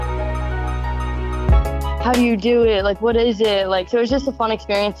how do you do it? Like, what is it? Like, so it was just a fun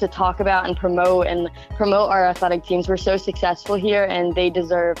experience to talk about and promote our athletic teams. We're so successful here, and they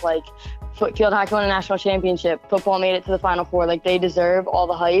deserve, like, field hockey won a national championship. Football made it to the Final Four. Like, they deserve all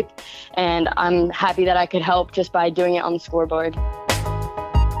the hype, and I'm happy that I could help just by doing it on the scoreboard.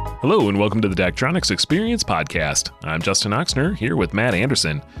 Hello, and welcome to the Daktronics Experience Podcast. I'm Justin Oxner, here with Matt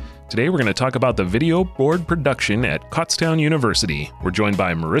Anderson. Today we're going to talk about the video board production at Kutztown University. We're joined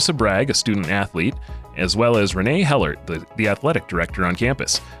by Marisa Bragg, a student athlete, as well as Renee Hellert, the athletic director on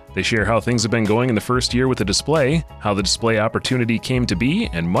campus. They share how things have been going in the first year with the display, how the display opportunity came to be,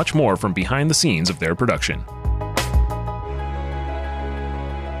 and much more from behind the scenes of their production.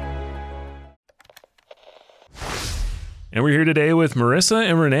 And we're here today with Marisa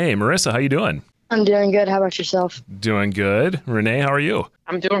and Renee. Marisa, how you doing? I'm doing good. How about yourself? Doing good. Renee, how are you?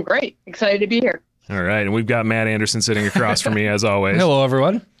 I'm doing great. Excited to be here. All right. And we've got Matt Anderson sitting across from me as always. Hello,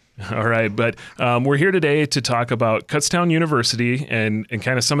 everyone. All right. But we're here today to talk about Kutztown University and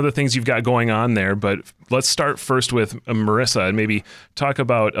kind of some of the things you've got going on there. But let's start first with Marisa and maybe talk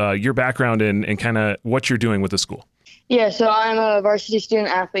about your background and kind of what you're doing with the school. Yeah, so I'm a varsity student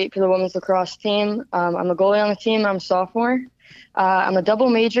athlete for the women's lacrosse team. I'm a goalie on the team. I'm a sophomore. I'm a double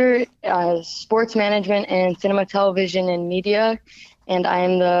major, sports management and cinema, television, and media, and I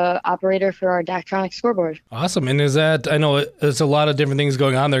am the operator for our Daktronics scoreboard. Awesome. And is that, I know there's a lot of different things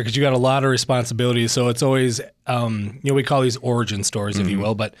going on there because you got a lot of responsibilities. So it's always, we call these origin stories, if you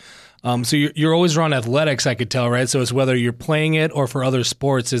will. But so you're always around athletics, I could tell, right? So it's whether you're playing it or for other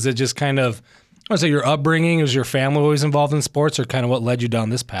sports. Is it just kind of, I would say your upbringing, is your family always involved in sports, or kind of what led you down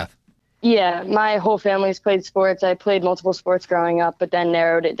this path? Yeah, my whole family's played sports. I played multiple sports growing up, but then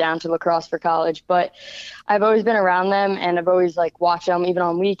narrowed it down to lacrosse for college. But I've always been around them, and I've always watched them, even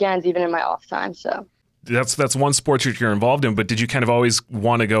on weekends, even in my off time. So that's one sport that you're involved in. But did you kind of always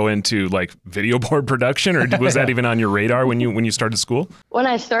want to go into video board production, or was that even on your radar when you started school? When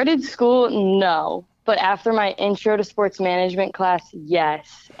I started school, no. But after my intro to sports management class,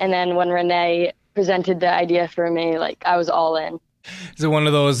 yes. And then when Renee presented the idea for me, I was all in. Is it one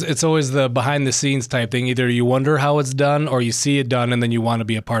of those, it's always the behind the scenes type thing. Either you wonder how it's done or you see it done and then you want to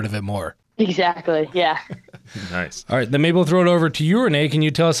be a part of it more. Exactly. Yeah. Nice. All right. Then maybe we'll throw it over to you, Renee. Can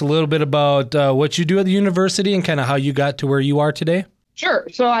you tell us a little bit about what you do at the university and kind of how you got to where you are today? Sure.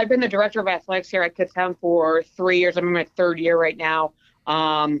 So I've been the director of athletics here at Kutztown for 3 years. I'm in my third year right now.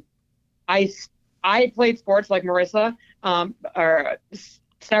 I played sports like Marisa, or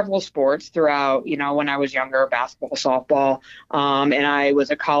several sports throughout, when I was younger, basketball, softball, and I was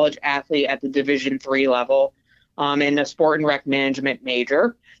a college athlete at the Division III level, in a sport and rec management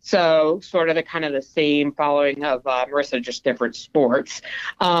major. So sort of the same following of Marisa, just different sports.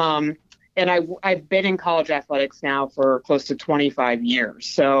 And I've been in college athletics now for close to 25 years.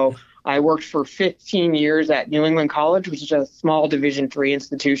 So I worked for 15 years at New England College, which is a small Division III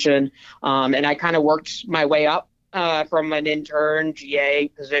institution. And I kind of worked my way up from an intern GA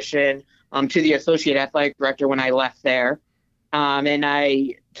position to the associate athletic director when I left there. And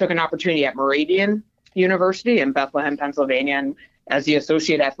I took an opportunity at Meridian University in Bethlehem, Pennsylvania, and as the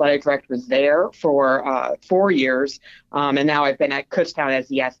associate athletic director was there for 4 years. And now I've been at Kutztown as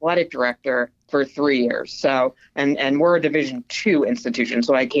the athletic director for 3 years. So, and we're a Division II institution.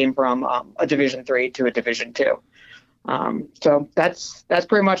 So I came from a Division III to a Division II. So that's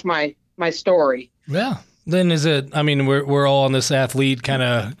pretty much my story. Yeah. Then is it, we're all on this athlete kind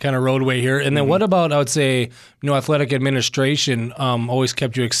of roadway here. And then what about, I would say, athletic administration always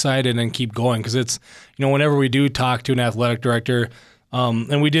kept you excited and keep going? Because it's, whenever we do talk to an athletic director,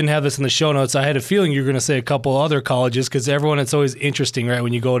 and we didn't have this in the show notes, I had a feeling you were going to say a couple other colleges because everyone, it's always interesting, right?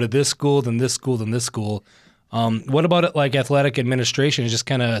 When you go to this school, then this school, then this school. What about it athletic administration is just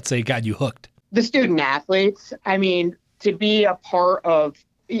kind of, say, got you hooked? The student athletes, to be a part of,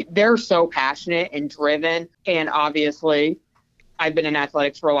 they're so passionate and driven. And obviously, I've been in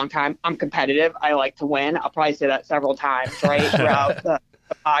athletics for a long time. I'm competitive. I like to win. I'll probably say that several times, right, throughout the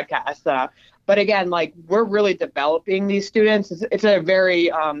podcast. But again, we're really developing these students. It's a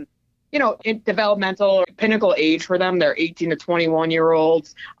very, developmental pinnacle age for them. They're 18 to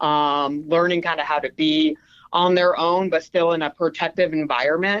 21-year-olds, learning kind of how to be on their own, but still in a protective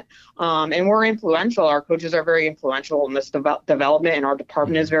environment. And we're influential. Our coaches are very influential in this development, and our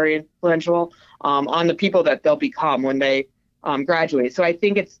department is very influential on the people that they'll become when they graduate. So I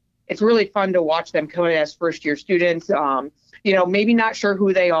think it's really fun to watch them come in as first-year students, maybe not sure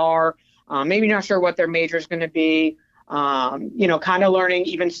who they are, maybe not sure what their major is going to be, kind of learning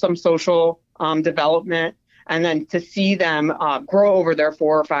even some social development. and then to see them grow over their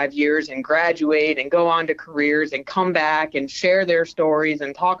 4 or 5 years and graduate and go on to careers and come back and share their stories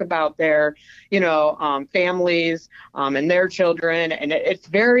and talk about their, families and their children. And it's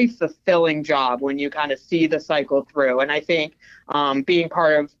very fulfilling job when you kind of see the cycle through. And I think being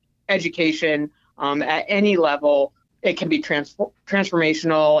part of education at any level, it can be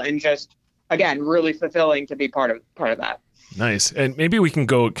transformational and just, again, really fulfilling to be part of that. Nice. And maybe we can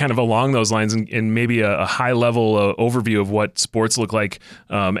go kind of along those lines and maybe a high level overview of what sports look like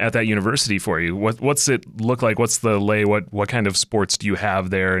at that university for you. What's it look like? What's the lay? What kind of sports do you have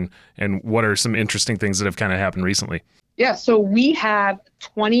there? And what are some interesting things that have kind of happened recently? Yeah, so we have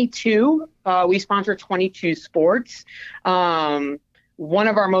 22. We sponsor 22 sports. One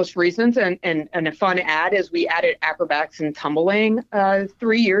of our most recent and a fun ad is we added acrobatics and tumbling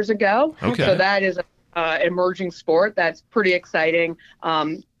 3 years ago. Okay. So that is emerging sport that's pretty exciting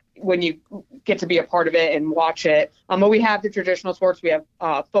when you get to be a part of it and watch it. But we have the traditional sports. We have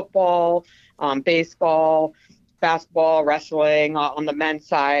football, baseball, basketball, wrestling on the men's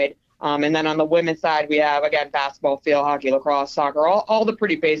side. And then on the women's side, we have, again, basketball, field hockey, lacrosse, soccer, all the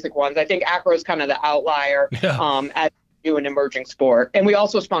pretty basic ones. I think acro is kind of the outlier as new and emerging sport. And we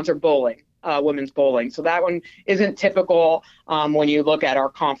also sponsor bowling. Women's bowling. So that one isn't typical when you look at our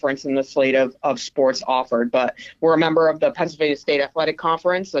conference and the slate of sports offered, but we're a member of the Pennsylvania State Athletic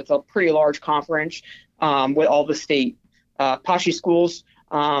Conference. That's a pretty large conference with all the state Pashi schools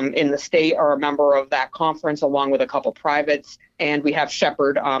in the state are a member of that conference, along with a couple privates. And we have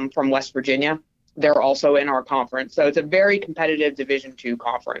Shepherd from West Virginia. They're also in our conference. So it's a very competitive Division II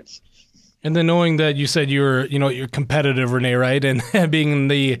conference. And then knowing that you said you're competitive, Renee, right? And being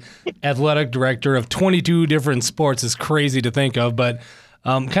the athletic director of 22 different sports is crazy to think of, but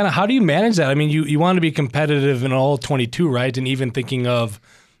kind of how do you manage that? I mean, you want to be competitive in all 22, right? And even thinking of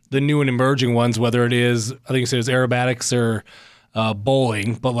the new and emerging ones, whether it is, I think you said it was aerobatics or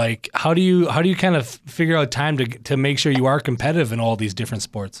bowling, but like, how do you kind of figure out time to make sure you are competitive in all these different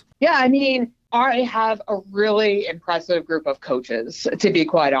sports? Yeah, I mean, I have a really impressive group of coaches, to be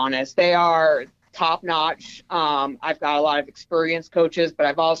quite honest. They are top notch. I've got a lot of experienced coaches, but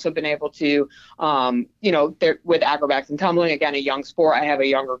I've also been able to, with acrobatics and tumbling, again, a young sport, I have a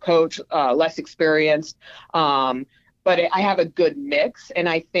younger coach, less experienced. But I have a good mix, and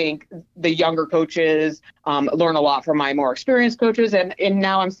I think the younger coaches learn a lot from my more experienced coaches, and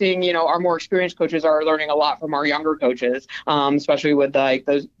now I'm seeing, our more experienced coaches are learning a lot from our younger coaches, especially with like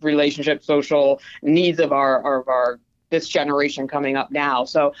those relationship, social needs of our this generation coming up now.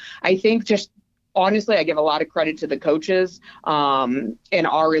 So I think just honestly, I give a lot of credit to the coaches in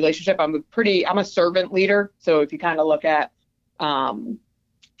our relationship. I'm a servant leader, so if you kind of look at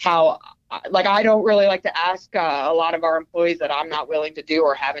how. Like, I don't really like to ask a lot of our employees that I'm not willing to do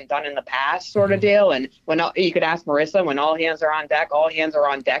or haven't done in the past sort of deal. And you could ask Marisa, when all hands are on deck, all hands are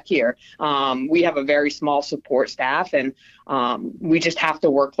on deck here. We have a very small support staff, and we just have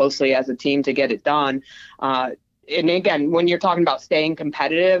to work closely as a team to get it done. And again, when you're talking about staying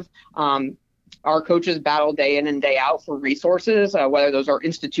competitive, our coaches battle day in and day out for resources, whether those are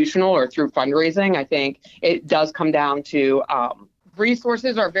institutional or through fundraising. I think it does come down to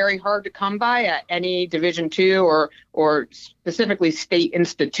resources are very hard to come by at any Division II or specifically state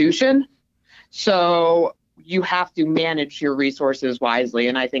institution. So you have to manage your resources wisely.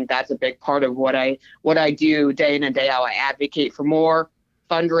 And I think that's a big part of what I do day in and day out. I advocate for more,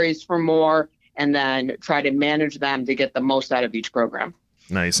 fundraise for more, and then try to manage them to get the most out of each program.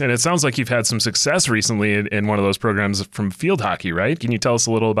 Nice. And it sounds like you've had some success recently in one of those programs from field hockey, right? Can you tell us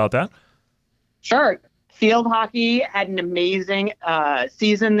a little about that? Sure. Field hockey had an amazing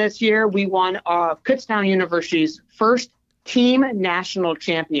season this year. We won Kutztown University's first team national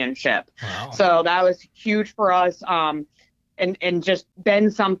championship. Wow. So that was huge for us, and just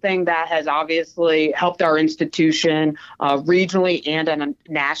been something that has obviously helped our institution regionally and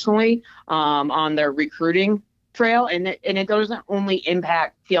nationally on their recruiting trail. And it doesn't only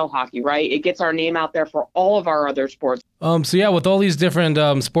impact field hockey, right? It gets our name out there for all of our other sports. So yeah, with all these different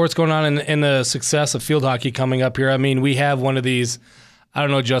sports going on and the success of field hockey coming up here, I mean, we have one of these, I don't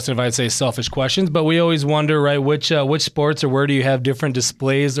know, Justin, if I'd say selfish questions, but we always wonder, right, which sports or where do you have different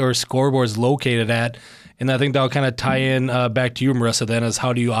displays or scoreboards located at? And I think that'll kind of tie in back to you, Marisa, then, as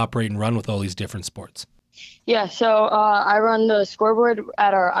how do you operate and run with all these different sports? Yeah, so I run the scoreboard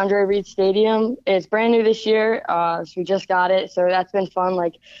at our Andre Reed Stadium. It's brand new this year, so we just got it. So that's been fun,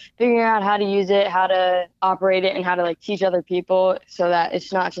 like figuring out how to use it, how to operate it, and how to like teach other people so that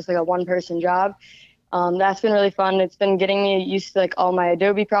it's not just like a one-person job. That's been really fun. It's been getting me used to like all my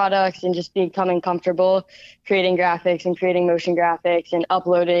Adobe products and just becoming comfortable creating graphics and creating motion graphics and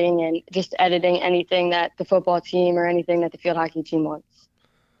uploading and just editing anything that the football team or anything that the field hockey team wants.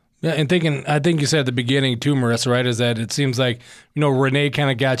 Yeah, and I think you said at the beginning too, Marisa, right, is that it seems like, Renee kind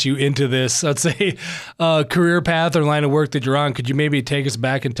of got you into this, let's say, career path or line of work that you're on. Could you maybe take us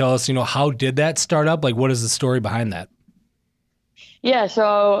back and tell us, how did that start up? Like, what is the story behind that? Yeah,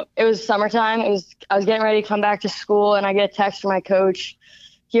 so it was summertime. I was getting ready to come back to school, and I get a text from my coach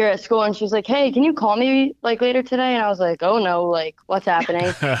here at school, and she's like, "Hey, can you call me like later today?" And I was like, "Oh no, like what's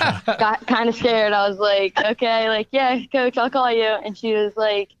happening?" Got kind of scared. I was like, "Okay, like yeah, coach, I'll call you." And she was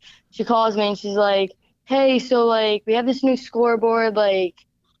like, she calls me and she's like, "Hey, so like we have this new scoreboard, like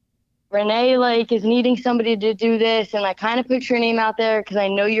Renee like is needing somebody to do this, and I kind of put your name out there because I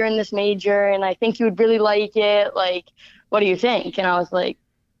know you're in this major and I think you would really like it. Like, what do you think?" And I was like,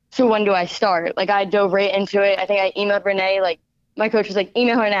 "So when do I start?" Like I dove right into it. I think I emailed Renee, like my coach was like,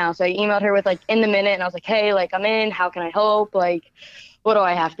 "Email her now." So I emailed her with like in the minute, and I was like, "Hey, like I'm in, how can I help? Like, what do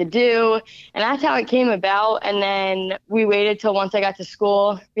I have to do?" And that's how it came about. And then we waited till once I got to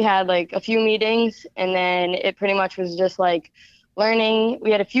school. We had like a few meetings, and then it pretty much was just like learning.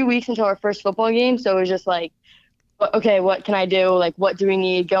 We had a few weeks until our first football game, so it was just like, okay, what can I do? Like, what do we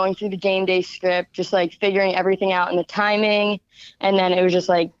need? Going through the game day script, just like figuring everything out and the timing. And then it was just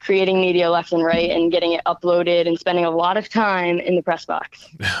like creating media left and right and getting it uploaded and spending a lot of time in the press box.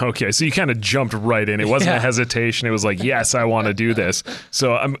 Okay, so you kind of jumped right in. It wasn't a hesitation. It was like, yes, I want to do this.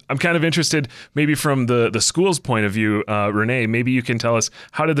 So I'm kind of interested, maybe from the school's point of view, Renee, maybe you can tell us,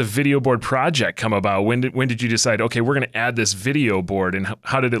 how did the video board project come about? When did you decide, okay, we're going to add this video board, and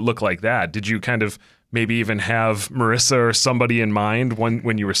how did it look like that? Did you kind of maybe even have Marisa or somebody in mind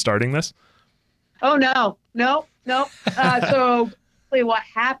when you were starting this? Oh, no. So what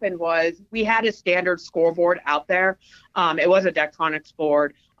happened was we had a standard scoreboard out there. It was a Daktronics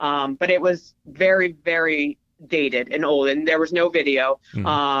board, but it was very, very dated and old, and there was no video. It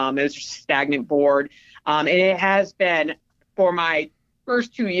was just a stagnant board. And it has been, for my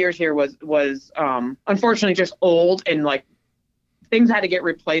first 2 years here, was unfortunately just old, and like things had to get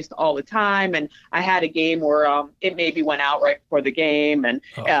replaced all the time. And I had a game where it maybe went out right before the game, and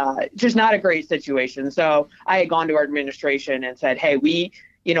just not a great situation. So I had gone to our administration and said, hey,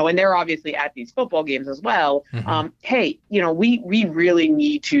 and they're obviously at these football games as well. Hey, we really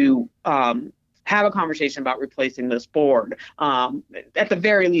need to have a conversation about replacing this board. At the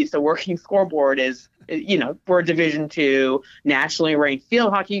very least, a working scoreboard is, we're a Division II, nationally ranked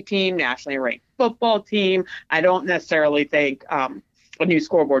field hockey team, nationally ranked football team. I don't necessarily think a new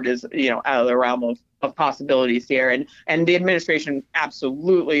scoreboard is, out of the realm of possibilities here. And the administration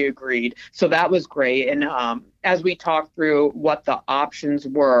absolutely agreed. So that was great. And as we talked through what the options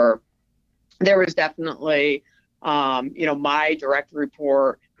were, there was definitely, my direct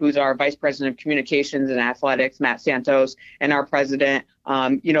report, who's our vice president of communications and athletics, Matt Santos, and our president,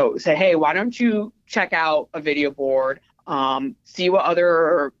 said, hey, why don't you check out a video board, see what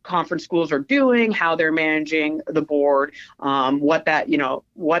other conference schools are doing, how they're managing the board, what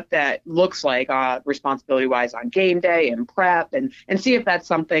that looks like responsibility wise on game day and prep, and see if that's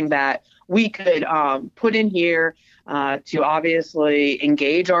something that we could put in here to obviously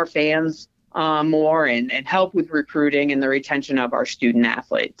engage our fans more and help with recruiting and the retention of our student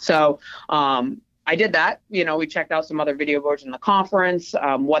athletes. So I did that. We checked out some other video boards in the conference,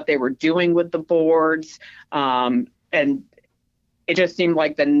 what they were doing with the boards. And it just seemed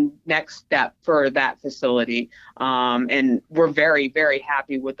like the next step for that facility. And we're very, very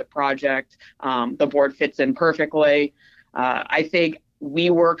happy with the project. The board fits in perfectly. I think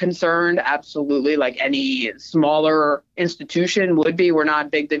we were concerned, absolutely, like any smaller institution would be. We're not a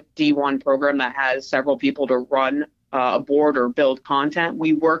big D1 program that has several people to run a board or build content.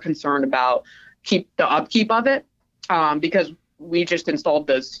 We were concerned about the upkeep of it because we just installed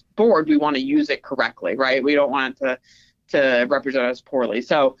this board. We want to use it correctly, right? We don't want it to represent us poorly.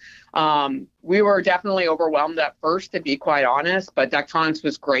 So we were definitely overwhelmed at first, to be quite honest, but Daktronics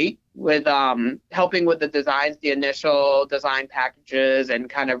was great with helping with the designs, the initial design packages, and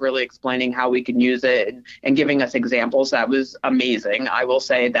kind of really explaining how we can use it and giving us examples. That was amazing. I will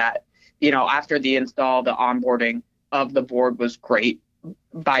say that, after the install, the onboarding of the board was great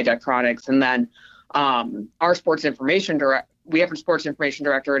by Daktronics. And then our sports information director, we have a sports information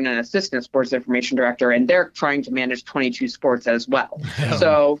director and an assistant sports information director, and they're trying to manage 22 sports as well. Yeah.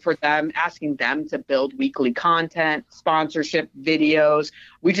 So for them, asking them to build weekly content, sponsorship videos,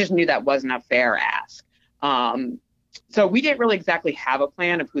 we just knew that wasn't a fair ask. So we didn't really exactly have a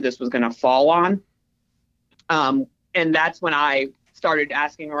plan of who this was going to fall on. And that's when I started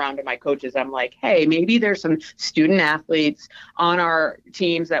asking around to my coaches. I'm like, hey, maybe there's some student athletes on our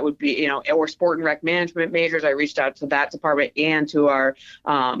teams that would be, or sport and rec management majors. I reached out to that department and to our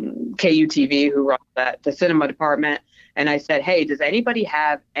KUTV who runs the cinema department. And I said, hey, does anybody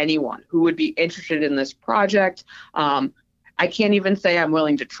have anyone who would be interested in this project? I can't even say I'm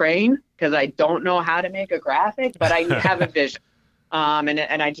willing to train because I don't know how to make a graphic, but I have a vision.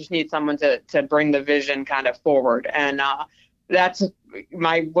 And I just need someone to bring the vision kind of forward. And that's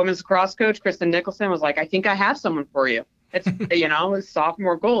my women's lacrosse coach, Kristen Nicholson, was like, I think I have someone for you. It's, a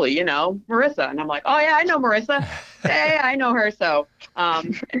sophomore goalie, Marisa. And I'm like, oh, yeah, I know Marisa. Hey, I know her. So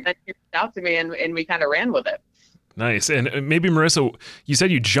and then she reached out to me and we kind of ran with it. Nice. And maybe, Marisa, you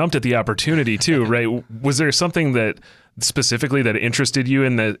said you jumped at the opportunity too, right? Was there something that specifically that interested you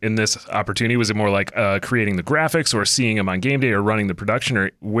in this opportunity? Was it more like creating the graphics or seeing them on game day or running the production,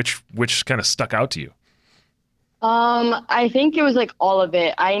 or which kind of stuck out to you? I think it was like all of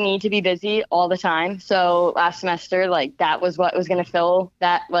it. I need to be busy all the time. So last semester, like that was what was going to fill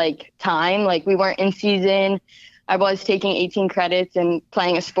that like time. Like we weren't in season. I was taking 18 credits and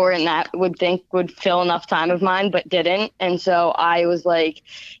playing a sport, and that would fill enough time of mine, but didn't. And so I was like,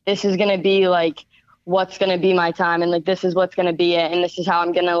 this is going to be like, what's going to be my time. And like, this is what's going to be it. And this is how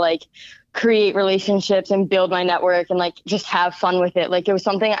I'm going to like create relationships and build my network and like just have fun with it. Like it was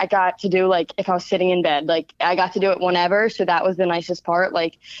something I got to do, like if I was sitting in bed, like I got to do it whenever. So that was the nicest part,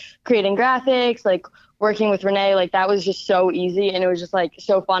 like creating graphics, like working with Renee, like that was just so easy. And it was just like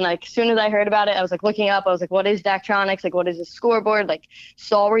so fun. Like as soon as I heard about it, I was like looking up, I was like, what is Daktronics? Like, what is the scoreboard? Like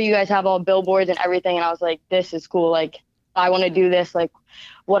saw where you guys have all billboards and everything. And I was like, this is cool. Like I want to do this. Like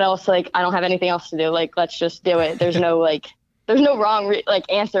what else? Like I don't have anything else to do. Like, let's just do it. There's no wrong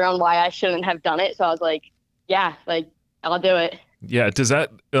answer on why I shouldn't have done it. So I was like, yeah, like I'll do it. Yeah. Does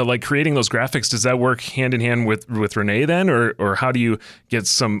that like creating those graphics, does that work hand in hand with Renee then? Or how do you get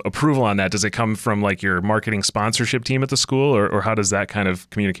some approval on that? Does it come from like your marketing sponsorship team at the school, or how does that kind of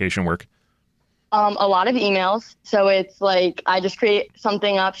communication work? A lot of emails. So it's like I just create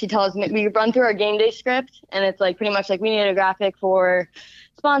something up. She tells me, we run through our game day script, and it's like pretty much like we need a graphic for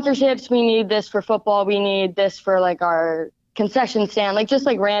sponsorships. We need this for football. We need this for like our concession stand, like just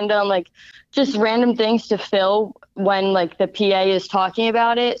like random things to fill when like the PA is talking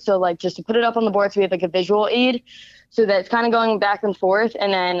about it. So like just to put it up on the board so we have like a visual aid. So that's kind of going back and forth.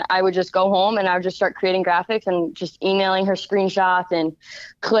 And then I would just go home and I would just start creating graphics and just emailing her screenshots and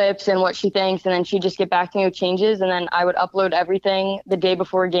clips and what she thinks. And then she'd just get back to me with changes. And then I would upload everything the day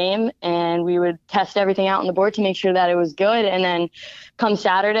before game, and we would test everything out on the board to make sure that it was good. And then come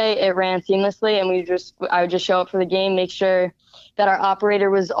Saturday, it ran seamlessly. And I would just show up for the game, make sure that our operator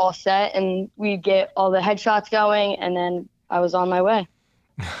was all set, and we'd get all the headshots going. And then I was on my way.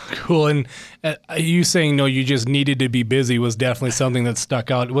 Cool. And you saying, no, you just needed to be busy was definitely something that stuck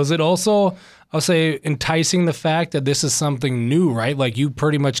out. Was it also, I'll say, enticing the fact that this is something new, right? Like you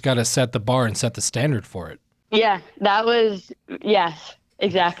pretty much got to set the bar and set the standard for it. Yeah, yes,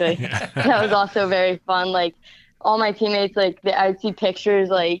 exactly. That was also very fun. Like all my teammates, like I'd see pictures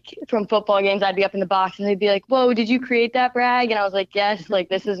like from football games. I'd be up in the box and they'd be like, whoa, did you create that, Bragg? And I was like, yes, like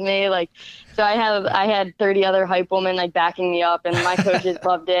this is me. Like, so I had 30 other hype women like backing me up, and my coaches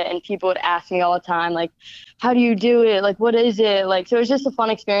loved it. And people would ask me all the time, like, how do you do it? Like, what is it? Like, so it was just a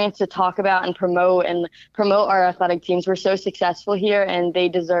fun experience to talk about and promote our athletic teams. We're so successful here, and they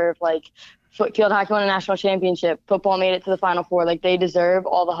deserve like field hockey won a national championship. Football made it to the Final Four. Like they deserve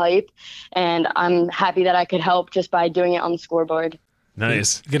all the hype, and I'm happy that I could help just by doing it on the scoreboard.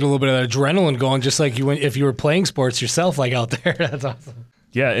 Nice. Get a little bit of adrenaline going, just like if you were playing sports yourself, like out there. That's awesome.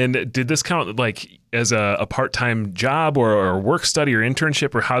 Yeah, and did this count like as a part-time job or a work study or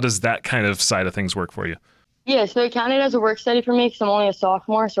internship, or how does that kind of side of things work for you? Yeah, so it counted as a work study for me because I'm only a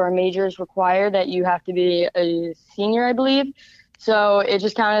sophomore, so our majors require that you have to be a senior, I believe. So it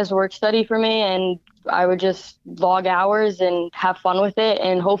just counted as a work study for me, and I would just log hours and have fun with it.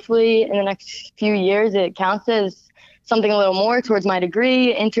 And hopefully in the next few years, it counts as something a little more towards my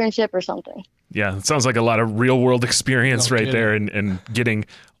degree, internship, or something. Yeah, it sounds like a lot of real world experience there, and getting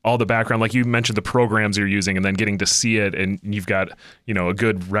all the background, like you mentioned the programs you're using, and then getting to see it, and you've got, a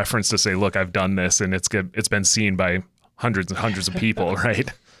good reference to say, look, I've done this, and it's been seen by hundreds and hundreds of people,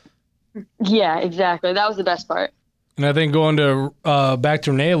 right? Yeah, exactly. That was the best part. And I think going to back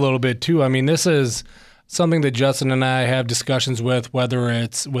to Renee a little bit too, I mean, this is something that Justin and I have discussions with, whether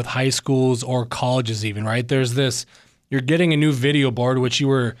it's with high schools or colleges even, right? There's this, you're getting a new video board, which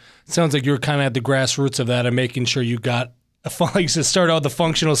sounds like you're kind of at the grassroots of that and making sure you got like you said, start out with the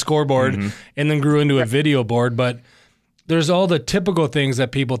functional scoreboard and then grew into a video board. But there's all the typical things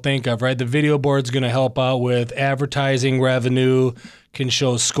that people think of, right? The video board's going to help out with advertising revenue, can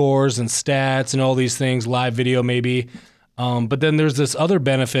show scores and stats and all these things, live video maybe. But then there's this other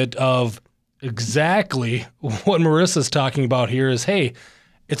benefit of exactly what Marissa's talking about here is, hey,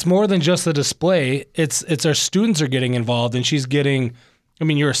 it's more than just the display. It's our students are getting involved, and she's getting, I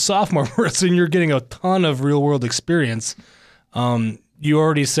mean, you're a sophomore, Marissa, and you're getting a ton of real world experience. You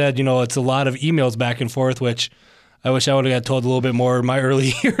already said, it's a lot of emails back and forth, which I wish I would have got told a little bit more in my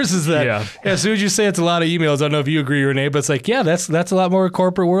early years is that as soon as you say it's a lot of emails, I don't know if you agree, Renee, but it's like, yeah, that's a lot more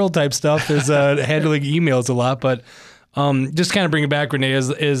corporate world type stuff is handling emails a lot. But just kind of bring it back, Renee,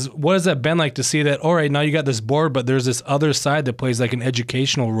 is what has that been like to see that, all right, now you got this board, but there's this other side that plays like an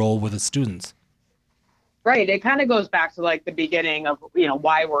educational role with the students? Right. It kind of goes back to like the beginning of,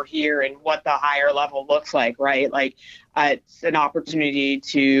 why we're here and what the higher level looks like, right? Like it's an opportunity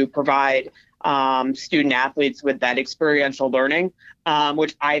to provide student athletes with that experiential learning,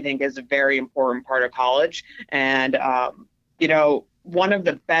 which I think is a very important part of college. And, one of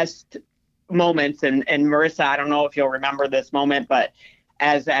the best moments, and Marissa, I don't know if you'll remember this moment, but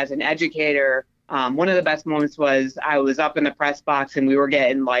as an educator, one of the best moments was I was up in the press box and we were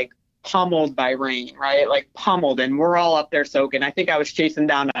getting like pummeled by rain, right? Like pummeled, and we're all up there soaking. I think I was chasing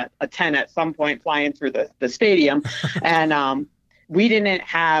down a 10 at some point flying through the stadium. And we didn't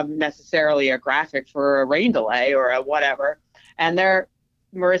have necessarily a graphic for a rain delay or a whatever. And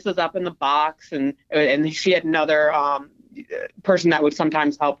Marissa's up in the box, and she had another person that would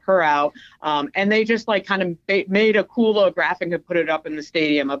sometimes help her out. And they just like kind of made a cool little graphic and put it up in the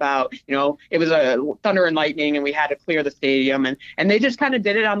stadium about, it was a thunder and lightning and we had to clear the stadium. And they just kind of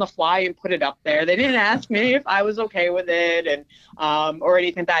did it on the fly and put it up there. They didn't ask me if I was okay with it and or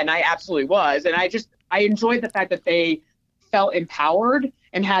anything like that. And I absolutely was. And I enjoyed the fact that they felt empowered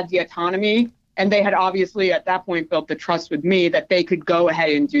and had the autonomy. And they had obviously at that point built the trust with me that they could go ahead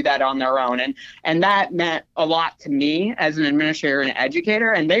and do that on their own. And that meant a lot to me as an administrator and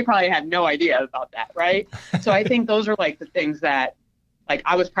educator. And they probably had no idea about that, right? So I think those are like the things that like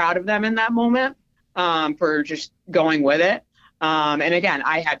I was proud of them in that moment for just going with it. And again,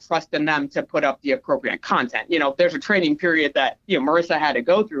 I had trust in them to put up the appropriate content. There's a training period that, Marissa had to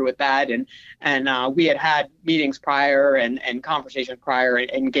go through with that. And we had meetings prior and conversations prior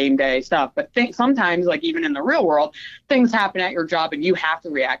and game day stuff. But sometimes, like even in the real world, things happen at your job and you have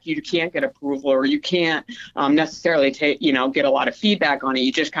to react. You can't get approval or you can't necessarily get a lot of feedback on it.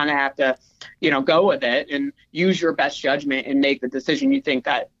 You just kind of have to, go with it and use your best judgment and make the decision you think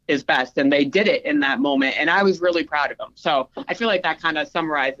that is best. And they did it in that moment. And I was really proud of them. So I feel like that kind of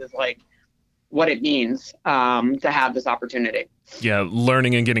summarizes like what it means to have this opportunity. Yeah,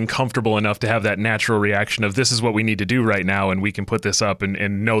 learning and getting comfortable enough to have that natural reaction of this is what we need to do right now, and we can put this up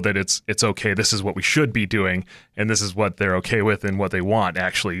and know that it's okay. This is what we should be doing, and this is what they're okay with and what they want,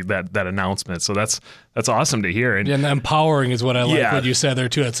 actually, that announcement. So that's awesome to hear. And empowering is what I like what you said there,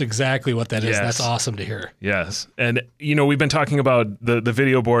 too. That's exactly what that is. Yes. That's awesome to hear. Yes. And, we've been talking about the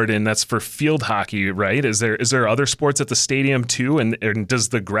video board, and that's for field hockey, right? Is there other sports at the stadium, too? And does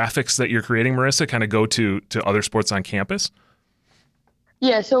the graphics that you're creating, Marissa, kind of go to other sports on campus?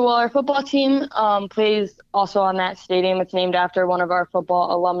 Yeah, so our football team plays also on that stadium. It's named after one of our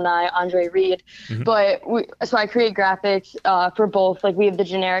football alumni, Andre Reed. Mm-hmm. But so I create graphics for both. Like we have the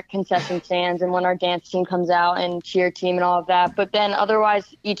generic concession stands and when our dance team comes out and cheer team and all of that. But then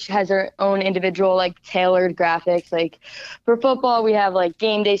otherwise, each has their own individual like tailored graphics. Like for football, we have like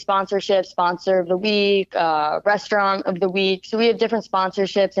game day sponsorship, sponsor of the week, restaurant of the week. So we have different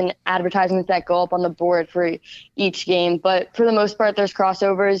sponsorships and advertisements that go up on the board for each game. But for the most part, there's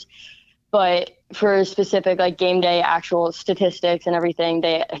crossovers, but for specific like game day actual statistics and everything,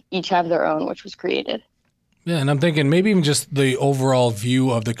 they each have their own, which was created. Yeah, and I'm thinking maybe even just the overall view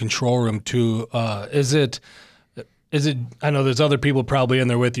of the control room too. Is it? I know there's other people probably in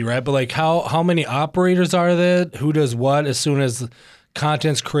there with you, right? But like how many operators are there? Who does what? As soon as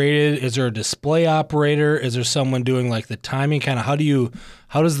content's created, is there a display operator? Is there someone doing like the timing? Kind of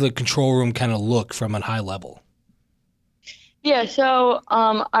how does the control room kind of look from a high level? Yeah, so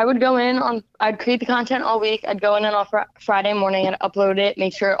I would go in I'd create the content all week. I'd go in on Friday morning and upload it,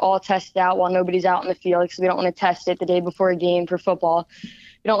 make sure it all tests out while nobody's out in the field because we don't want to test it the day before a game for football.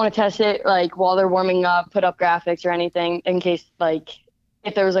 We don't want to test it like while they're warming up, put up graphics or anything in case like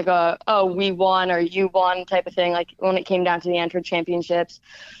if there was like we won or you won type of thing, like when it came down to the Entered Championships.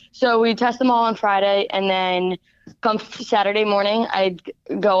 So we test them all on Friday and then come Saturday morning, I'd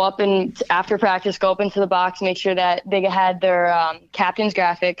go up and after practice, go up into the box, make sure that they had their captain's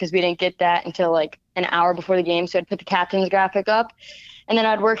graphic because we didn't get that until like an hour before the game. So I'd put the captain's graphic up. And then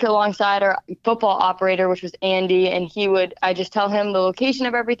I'd work alongside our football operator, which was Andy, and I just tell him the location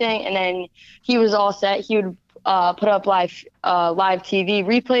of everything, and then he was all set. He would put up live TV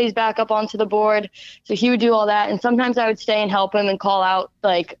replays back up onto the board. So he would do all that. And sometimes I would stay and help him and call out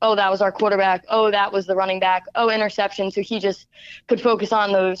like, oh, that was our quarterback. Oh, that was the running back. Oh, interception. So he just could focus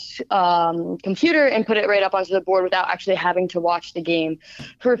on those computer and put it right up onto the board without actually having to watch the game.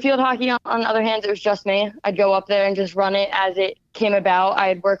 For field hockey, on the other hand, it was just me. I'd go up there and just run it as it came about.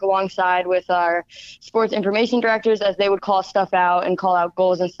 I'd work alongside with our sports information directors as they would call stuff out and call out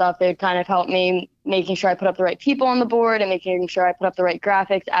goals and stuff. They'd kind of help me making sure I put up the right people on the board and making sure I put up the right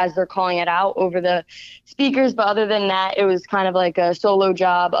graphics as they're calling it out over the speakers. But other than that, it was kind of like a solo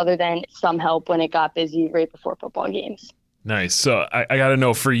job other than some help when it got busy right before football games. Nice. So I got to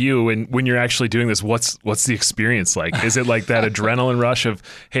know for you, and when you're actually doing this, what's the experience like? Is it like that adrenaline rush of,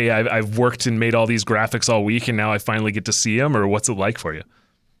 hey, I've worked and made all these graphics all week and now I finally get to see them, or what's it like for you?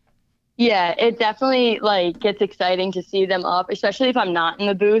 Yeah, it definitely like gets exciting to see them up, especially if I'm not in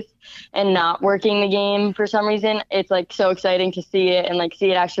the booth and not working the game for some reason. It's like so exciting to see it and like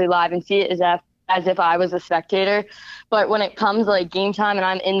see it actually live and see it as if I was a spectator. But when it comes like game time and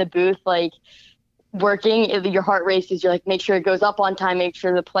I'm in the booth, like working, your heart races. You're like, make sure it goes up on time, make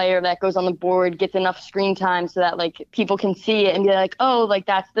sure the player that goes on the board gets enough screen time so that like people can see it and be like, oh, like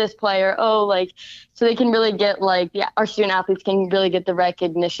that's this player. Oh, like, so they can really get like, yeah, our student athletes can really get the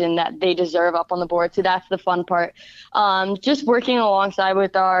recognition that they deserve up on the board. So that's the fun part. Just working alongside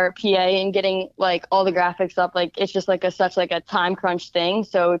with our PA and getting like all the graphics up, like it's just like such like a time crunch thing.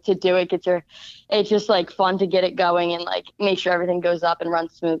 So to do it, it's just like fun to get it going and like make sure everything goes up and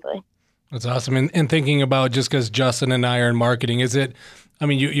runs smoothly. That's awesome. And thinking about, just because Justin and I are in marketing,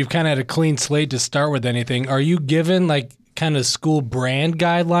 you've kind of had a clean slate to start with anything. Are you given like kind of school brand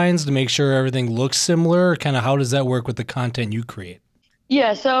guidelines to make sure everything looks similar? Or kind of how does that work with the content you create?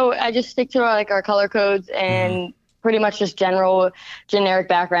 Yeah, so I just stick to our color codes and pretty much just generic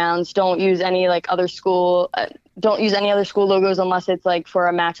backgrounds. Don't use any other school logos unless it's like for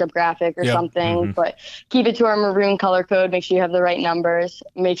a matchup graphic or something. But keep it to our maroon color code. Make sure you have the right numbers.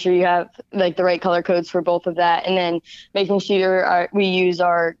 Make sure you have like the right color codes for both of that, and then making sure we use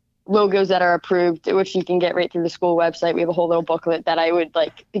our logos that are approved, which you can get right through the school website. We have a whole little booklet that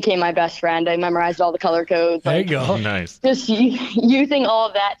became my best friend. I memorized all the color codes. There you go. Nice. Just using all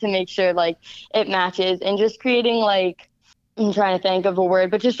of that to make sure it matches, and just creating I'm trying to think of a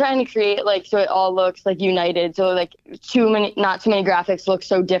word, but just trying to create so it all looks united. So not too many graphics look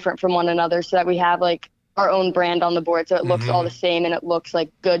so different from one another, so that we have our own brand on the board, so it looks all the same and it looks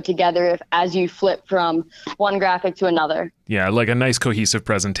good together as you flip from one graphic to another. Yeah, like a nice cohesive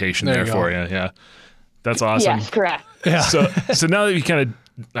presentation there for you. Yeah, that's awesome. Yes, correct. Yeah. So now that you kind of,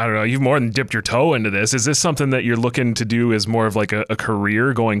 I don't know, you've more than dipped your toe into this. Is this something that you're looking to do as more of a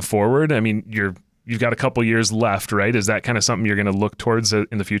career going forward? I mean, you've got a couple years left, right? Is that kind of something you're going to look towards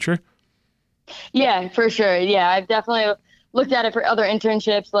in the future? Yeah, for sure. Yeah, I've definitely looked at it for other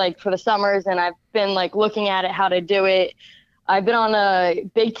internships, for the summers, and I've been looking at it, how to do it. I've been on a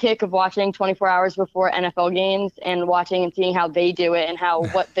big kick of watching 24 hours before NFL games and watching and seeing how they do it and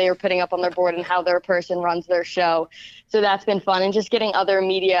what they're putting up on their board and how their person runs their show. So that's been fun, and just getting other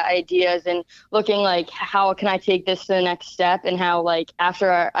media ideas and looking how can I take this to the next step, and how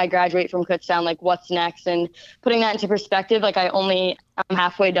after I graduate from Kutztown, what's next, and putting that into perspective. I'm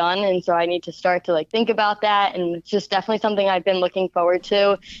halfway done, and so I need to start to think about that, and it's just definitely something I've been looking forward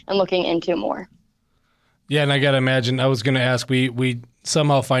to and looking into more. Yeah, and I got to imagine, I was going to ask, we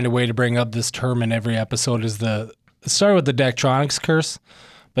somehow find a way to bring up this term in every episode. It started with the Daktronics curse,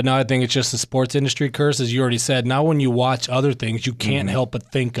 but now I think it's just the sports industry curse, as you already said. Now when you watch other things, you can't help but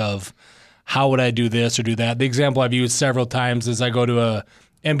think of, how would I do this or do that? The example I've used several times is I go to a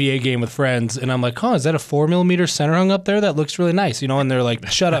NBA game with friends, and I'm like, is that a 4mm center hung up there? That looks really nice, and they're like,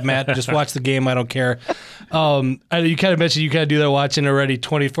 shut up, Matt, just watch the game, I don't care. You kind of mentioned you kind of do that watching already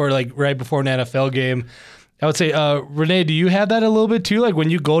 24, right before an NFL game. I would say, Renee, do you have that a little bit too? When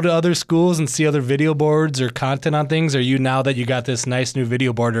you go to other schools and see other video boards or content on things, are you, now that you got this nice new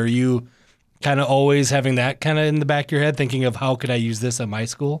video board, are you kind of always having that kind of in the back of your head, thinking of how could I use this at my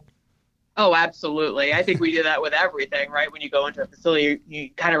school? Oh, absolutely. I think we do that with everything, right? When you go into a facility,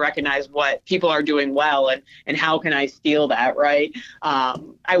 you kind of recognize what people are doing well and how can I steal that, right?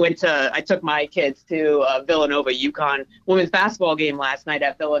 I took my kids to a Villanova UConn women's basketball game last night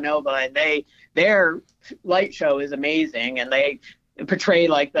at Villanova, and their light show is amazing, and they portray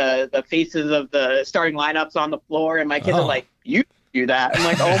the faces of the starting lineups on the floor, and my kids are like, you do that. I'm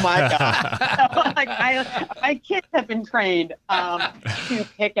like, oh my God. My kids have been trained to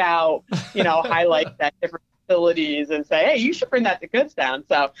pick out, highlights at different facilities and say, hey, you should bring that to Kutztown.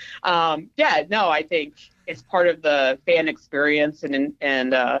 So, I think it's part of the fan experience, and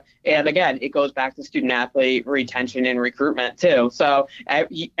again, it goes back to student athlete retention and recruitment too. So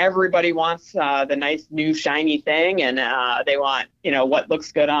everybody wants the nice new shiny thing, and they want what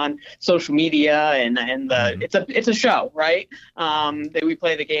looks good on social media, and it's a show, right? That we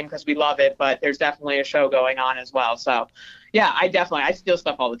play the game because we love it, but there's definitely a show going on as well. So. Yeah, I steal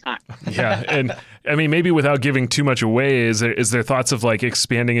stuff all the time. Yeah, and I mean, maybe without giving too much away, is there thoughts of like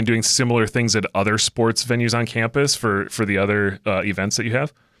expanding and doing similar things at other sports venues on campus for the other events that you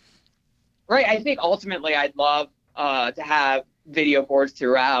have? Right. I think ultimately I'd love to have video boards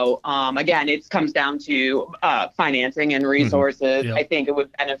throughout. Again, it comes down to financing and resources. Mm-hmm. Yep. I think it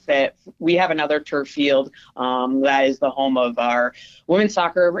would benefit. We have another turf field that is the home of our women's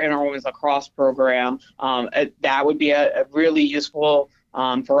soccer and our women's lacrosse program. That would be a really useful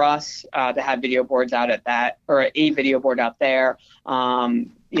for us to have video boards out at that, or a video board out there. And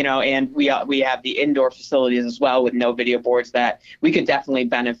we have the indoor facilities as well with no video boards that we could definitely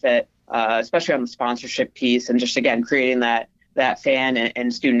benefit, especially on the sponsorship piece, and just again creating that fan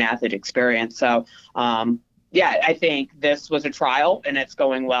and student athlete experience. So, I think this was a trial and it's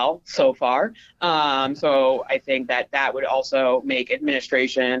going well so far. So I think that would also make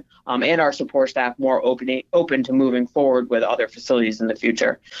administration and our support staff more open to moving forward with other facilities in the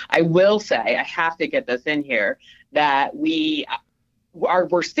future. I will say, I have to get this in here, that we're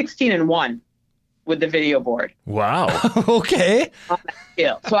 16-1 with the video board. Wow. Okay.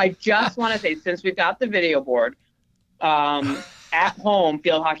 So I just want to say, since we've got the video board, at home,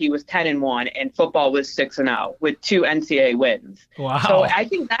 field hockey was 10-1 and football was 6-0 with 2 NCAA wins. Wow. So I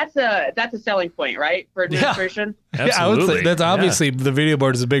think that's a selling point, right, for administration? Yeah, absolutely. I would say that's obviously the video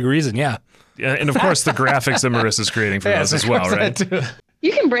board is a big reason. Yeah. Yeah, and of course the graphics that Marissa's creating for those as well, right?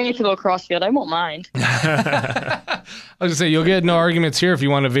 You can bring it to the lacrosse field. I won't mind. I was gonna say, you'll get no arguments here if you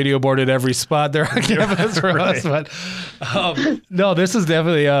want a video board at every spot there on campus for us. But no, this is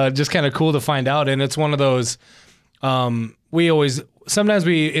definitely just kind of cool to find out, and it's one of those. Sometimes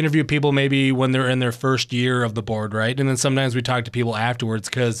we interview people maybe when they're in their first year of the board, right? And then sometimes we talk to people afterwards,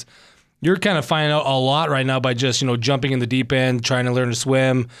 because you're kind of finding out a lot right now by just jumping in the deep end, trying to learn to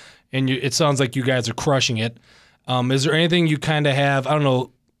swim, and it sounds like you guys are crushing it. Is there anything you kind of have, I don't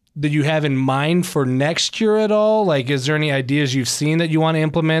know, that you have in mind for next year at all? Like, is there any ideas you've seen that you want to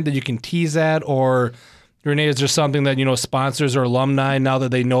implement that you can tease at? Or, Renee, is there something that, sponsors or alumni, now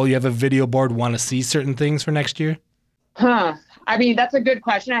that they know you have a video board, want to see certain things for next year? I mean, that's a good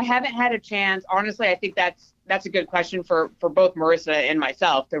question. I haven't had a chance. Honestly, I think that's a good question for both Marisa and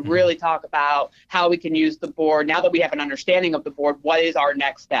myself to really talk about how we can use the board. Now that we have an understanding of the board, what is our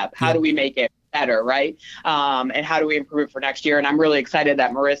next step? How do we make it better, right? And how do we improve it for next year? And I'm really excited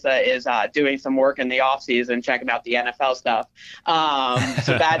that Marisa is doing some work in the off season, checking out the NFL stuff.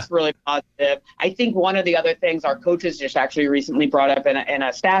 So that's really positive. I think one of the other things our coaches just actually recently brought up in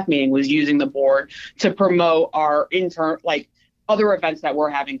a staff meeting was using the board to promote our other events that we're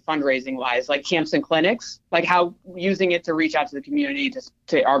having fundraising wise, like camps and clinics, like how using it to reach out to the community,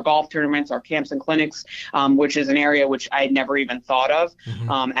 to our golf tournaments, our camps and clinics, which is an area which I had never even thought of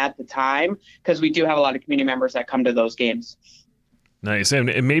at the time, because we do have a lot of community members that come to those games. Nice.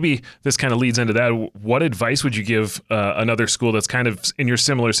 And maybe this kind of leads into that. What advice would you give another school that's kind of in your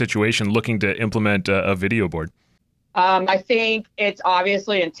similar situation, looking to implement a video board? I think it's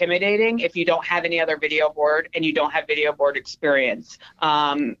obviously intimidating if you don't have any other video board and you don't have video board experience.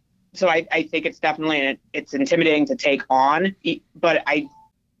 So I think it's definitely, it's intimidating to take on, but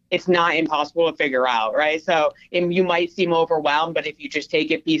it's not impossible to figure out, right? So you might seem overwhelmed, but if you just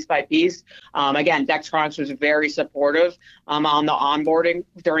take it piece by piece, again, Daktronics was very supportive on the onboarding,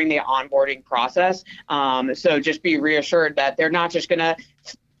 during the onboarding process. So just be reassured that they're not just going to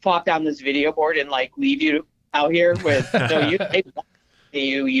flop down this video board and leave you out here with no use. They want to see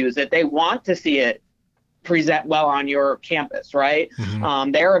you use it. They want to see it present well on your campus, right?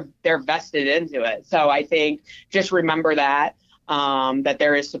 Mm-hmm. They're vested into it. So I think just remember that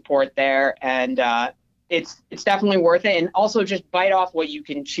there is support there, and it's definitely worth it. And also just bite off what you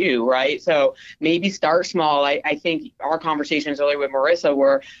can chew, right? So maybe start small. I think our conversations earlier with Marisa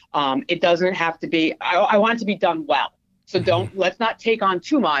were, it doesn't have to be, I want it to be done well. So let's not take on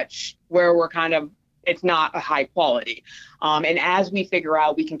too much where we're it's not a high quality. And as we figure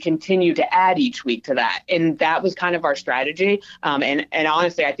out, we can continue to add each week to that. And that was kind of our strategy. And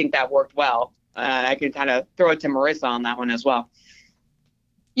honestly, I think that worked well. I could kind of throw it to Marisa on that one as well.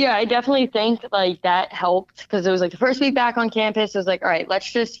 Yeah, I definitely think like that helped because it was like the first week back on campus. It was like, all right,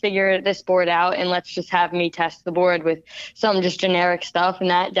 let's just figure this board out and let's just have me test the board with some just generic stuff. And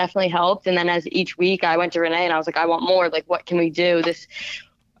that definitely helped. And then as each week I went to Renee and I was like, I want more. Like, what can we do?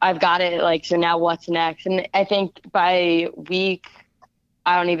 I've got it. Like, so now what's next? And I think by week,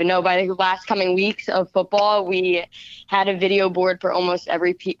 I don't even know, by the last coming weeks of football, we had a video board for almost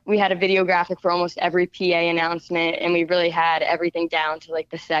we had a video graphic for almost every PA announcement, and we really had everything down to like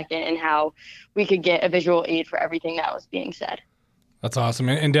the second and how we could get a visual aid for everything that was being said. That's awesome.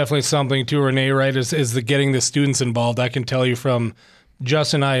 And definitely something too, Renee, right, is the getting the students involved. I can tell you from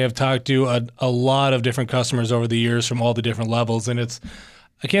Justin and I have talked to a lot of different customers over the years from all the different levels, and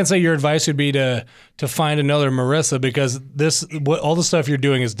I can't say your advice would be to find another Marisa because all the stuff you're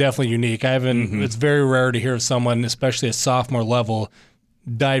doing is definitely unique. It's very rare to hear of someone, especially at sophomore level,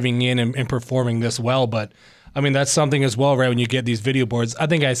 diving in and performing this well. But I mean, that's something as well, right? When you get these video boards, I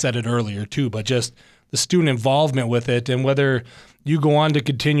think I said it earlier too, but just the student involvement with it and whether you go on to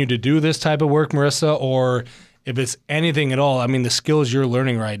continue to do this type of work, Marisa, or if it's anything at all, I mean, the skills you're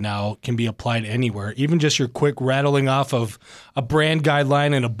learning right now can be applied anywhere. Even just your quick rattling off of a brand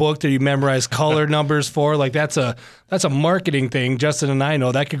guideline in a book that you memorize color numbers for, like that's a marketing thing. Justin and I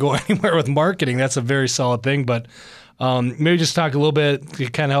know that could go anywhere with marketing. That's a very solid thing. But maybe just talk a little bit to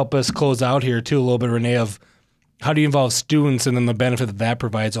kind of help us close out here too, a little bit, Renee, of how do you involve students and then the benefit that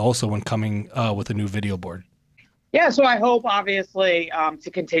provides also when coming with a new video board. Yeah, so I hope, obviously,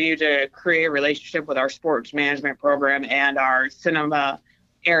 to continue to create a relationship with our sports management program and our cinema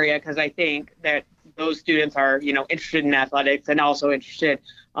area, because I think that those students are, interested in athletics and also interested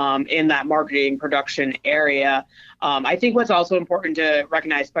in that marketing production area. I think what's also important to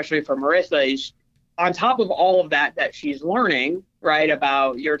recognize, especially for Marisa, is on top of all of that she's learning, right,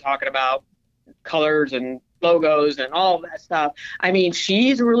 you're talking about colors and logos and all of that stuff. I mean,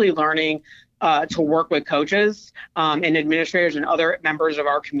 she's really learning to work with coaches and administrators and other members of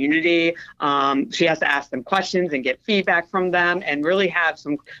our community. She has to ask them questions and get feedback from them and really have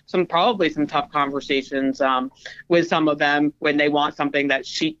some tough conversations with some of them when they want something that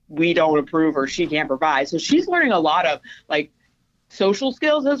we don't approve or she can't provide. So she's learning a lot of like social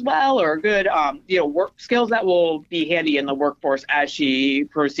skills as well, or good work skills that will be handy in the workforce as she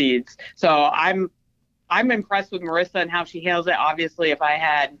proceeds. So I'm impressed with Marisa and how she handles it. Obviously, if I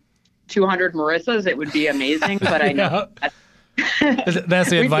had 200 Marisas, it would be amazing, but I know that's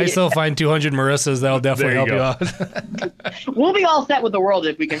the advice. They'll find 200 Marisas. That'll definitely help you out. We'll be all set with the world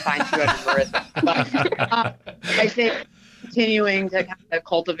if we can find 200 Marisas. But I think continuing to kind of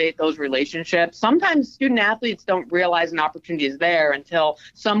cultivate those relationships. Sometimes student athletes don't realize an opportunity is there until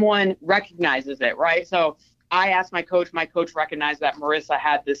someone recognizes it, right? So I asked my coach recognized that Marisa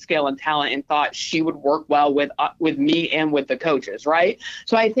had the skill and talent and thought she would work well with me and with the coaches, right?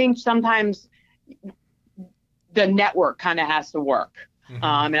 So I think sometimes the network kind of has to work.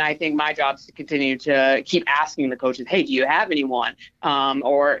 Mm-hmm. And I think my job is to continue to keep asking the coaches, hey, do you have anyone?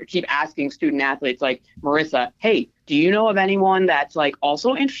 Or keep asking student athletes like Marisa, hey, do you know of anyone that's like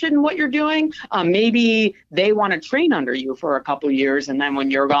also interested in what you're doing? Maybe they want to train under you for a couple years, and then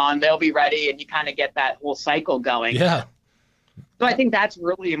when you're gone, they'll be ready, and you kind of get that whole cycle going. Yeah. So I think that's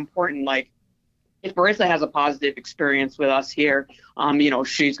really important. Like, if Marisa has a positive experience with us here,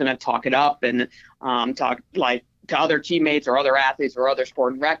 she's going to talk it up and talk like to other teammates or other athletes or other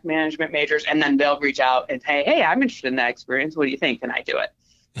sport and rec management majors, and then they'll reach out and say, hey, I'm interested in that experience. What do you think? Can I do it?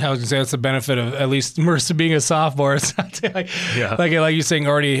 I was going to say that's the benefit of at least Marisa being a sophomore. It's not like you're saying,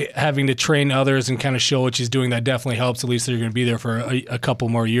 already having to train others and kind of show what she's doing. That definitely helps. At least they're going to be there for a couple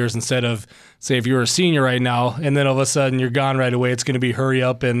more years instead of, say, if you're a senior right now and then all of a sudden you're gone right away, it's going to be hurry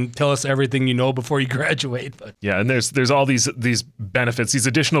up and tell us everything you know before you graduate. But yeah, and there's all these benefits, these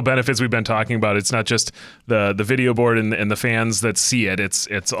additional benefits we've been talking about. It's not just the video board and the fans that see it.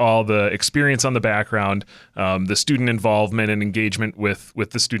 It's all the experience on the background, the student involvement and engagement with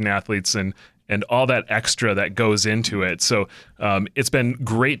the student athletes and all that extra that goes into it. So it's been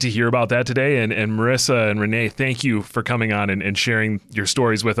great to hear about that today. And Marisa and Renee, thank you for coming on and sharing your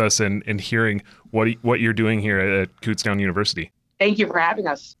stories with us and hearing what you're doing here at Kutztown University. Thank you for having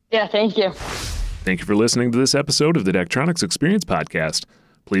us. Yeah, thank you. Thank you for listening to this episode of the Daktronics Experience Podcast.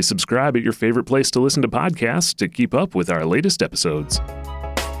 Please subscribe at your favorite place to listen to podcasts to keep up with our latest episodes.